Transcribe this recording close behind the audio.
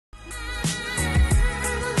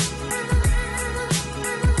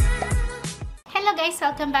Hello guys!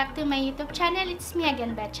 Welcome back to my YouTube channel. It's me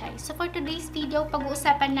again, Betchay. So for today's video,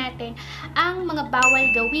 pag-uusapan natin ang mga bawal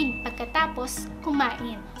gawin pagkatapos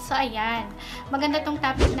kumain. So ayan, maganda tong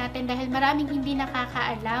topic natin dahil maraming hindi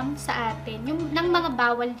nakakaalam sa atin yung ng mga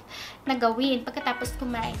bawal na gawin pagkatapos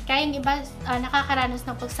kumain. Kaya yung iba nakakaranas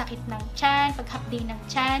ng pagsakit ng tiyan, paghapdi ng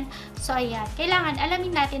tiyan. So ayan, kailangan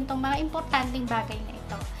alamin natin tong mga importanteng bagay na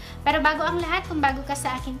ito. Pero bago ang lahat, kung bago ka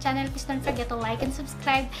sa aking channel, please don't forget to like and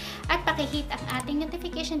subscribe at pakihit ang ating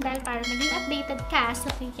notification bell para maging updated ka sa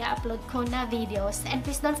tuwing i-upload ko na videos. And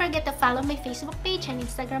please don't forget to follow my Facebook page and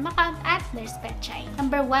Instagram account at There's Betchay.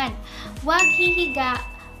 Number 1, huwag hihiga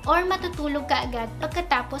or matutulog ka agad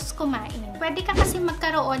pagkatapos kumain. Pwede ka kasi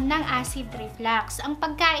magkaroon ng acid reflux. Ang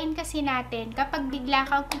pagkain kasi natin, kapag bigla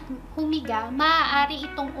kang humiga, maaari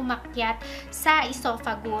itong umakyat sa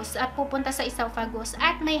esophagus at pupunta sa esophagus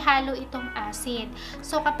at may halo itong acid.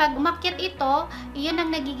 So kapag umakyat ito, iyon ang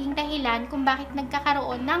nagiging dahilan kung bakit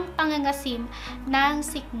nagkakaroon ng pangangasim ng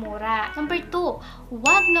sikmura. Number 2,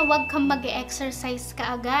 huwag kang mag-exercise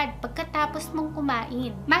ka agad pagkatapos mong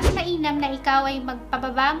kumain. Mas mainam na ikaw ay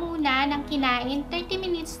magpababa muna ng kinain 30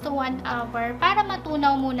 minutes to 1 hour para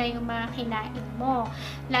matunaw muna yung mga kinain mo.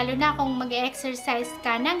 Lalo na kung mag-exercise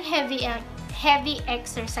ka ng heavy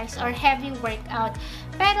exercise or heavy workout.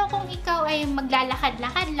 Pero kung ikaw ay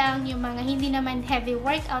maglalakad-lakad lang, yung mga hindi naman heavy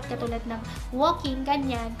workout katulad ng walking,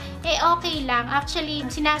 ganyan, okay lang. Actually,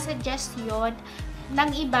 sinasuggest yun ng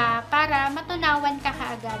iba para matunawan ka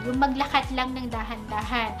kaagad. Yung maglakad lang ng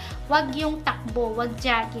dahan-dahan. Huwag yung takbo, huwag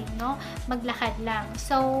jogging, no? Maglakad lang.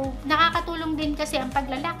 So, nakakatulong din kasi ang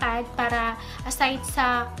paglalakad para aside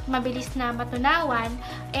sa mabilis na matunawan,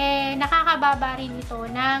 nakakababa rin ito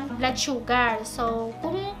ng blood sugar. So,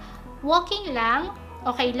 kung walking lang,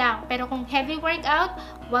 okay lang. Pero kung heavy workout,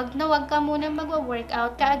 wag ka muna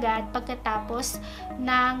mag-workout kaagad pagkatapos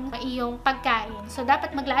ng iyong pagkain. So,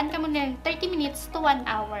 dapat maglaan ka muna ng 30 minutes to 1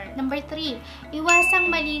 hour. Number 3, iwasang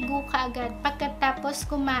maligo kaagad pagkatapos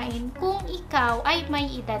kumain kung ikaw ay may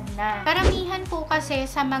edad na. Karamihan po kasi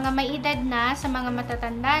sa mga may edad na, sa mga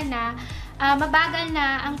matatanda na, mabagal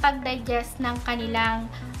na ang pag-digest ng kanilang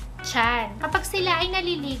tiyan. Kapag sila ay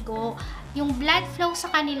naliligo, yung blood flow sa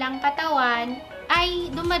kanilang katawan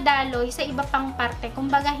ay dumadaloy sa iba pang parte.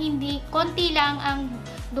 Kumbaga, konti lang ang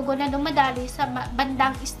dugo na dumadaloy sa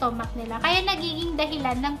bandang stomach nila. Kaya nagiging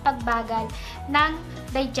dahilan ng pagbagal ng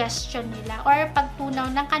digestion nila or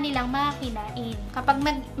pagtunaw ng kanilang mga kinain. Kapag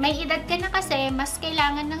may edad ka na kasi, mas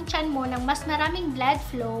kailangan ng tiyan mo ng mas maraming blood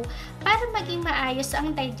flow para maging maayos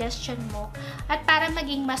ang digestion mo at para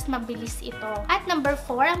maging mas mabilis ito. At number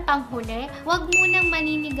 4, ang panghuli, huwag munang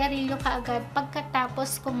maninigarilyo kaagad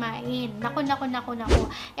pagkatapos kumain. Naku.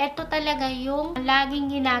 Ito talaga yung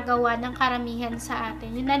laging ginagawa ng karamihan sa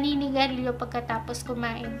atin. Yung naninigarilyo pagkatapos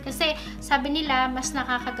kumain. Kasi sabi nila, mas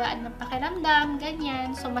nakakagaan ng pakiramdam,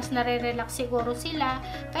 ganyan. So, mas nare-relax siguro sila.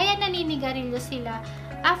 Kaya naninigarilyo sila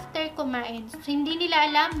after kumain. So, hindi nila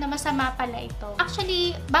alam na masama pala ito.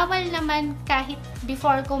 Actually, bawal naman kahit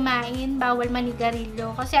before kumain, bawal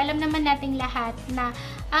manigarilyo. Kasi alam naman nating lahat na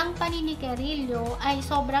ang paninigarilyo ay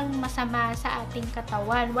sobrang masama sa ating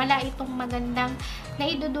katawan. Wala itong magandang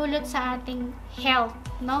naidudulot sa ating health,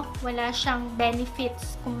 no? Wala siyang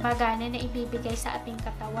benefits, kumbaga, na naibibigay sa ating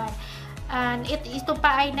katawan. Ito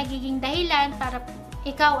pa ay nagiging dahilan para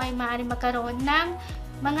ikaw ay maaaring magkaroon ng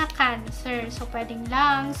mga cancer. So, pwedeng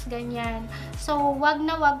lungs, ganyan. So, wag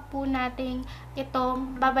po nating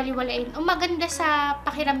itong babaliwalain. Maganda sa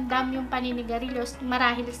pakiramdam yung paninigarilyo.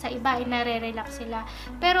 Marahil sa iba ay nare-relax sila.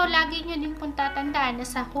 Pero, lagi nyo din pong tatandaan na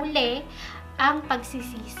sa huli, ang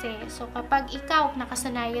pagsisisi. So, kapag ikaw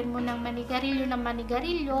nakasanayan mo ng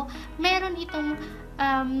manigarilyo, meron itong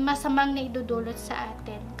masamang na idudulot sa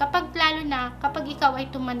atin. Lalo na kapag ikaw ay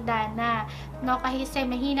tumanda na, no, kasi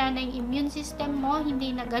mahina na yung immune system mo, hindi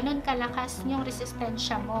na ganun kalakas yung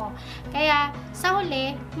resistensya mo. Kaya, sa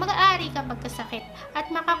huli, mag-aari ka magkasakit at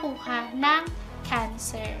makakuha ng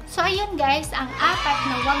cancer. So, ayun guys, ang 4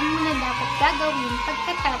 na huwag mo na dapat gagawin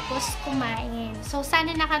pagkatapos kumain. So,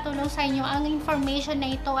 sana nakatulong sa inyo ang information na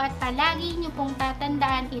ito at palagi nyo pong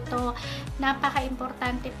tatandaan ito.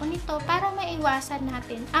 Napaka-importante po nito para maiwasan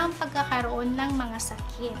natin ang pagkakaroon ng mga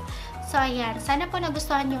sakit. So, ayan. Sana po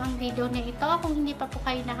nagustuhan nyo ang video na ito. Kung hindi pa po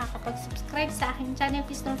kayo nakakapag-subscribe sa aking channel,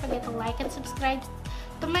 please don't forget to like and subscribe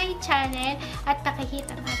to my channel at pakihit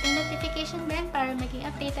ang ating notification bell para maging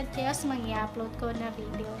updated kayo sa mga i-upload ko na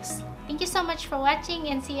videos. Thank you so much for watching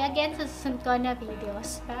and see you again sa susunod ko na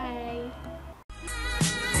videos. Bye!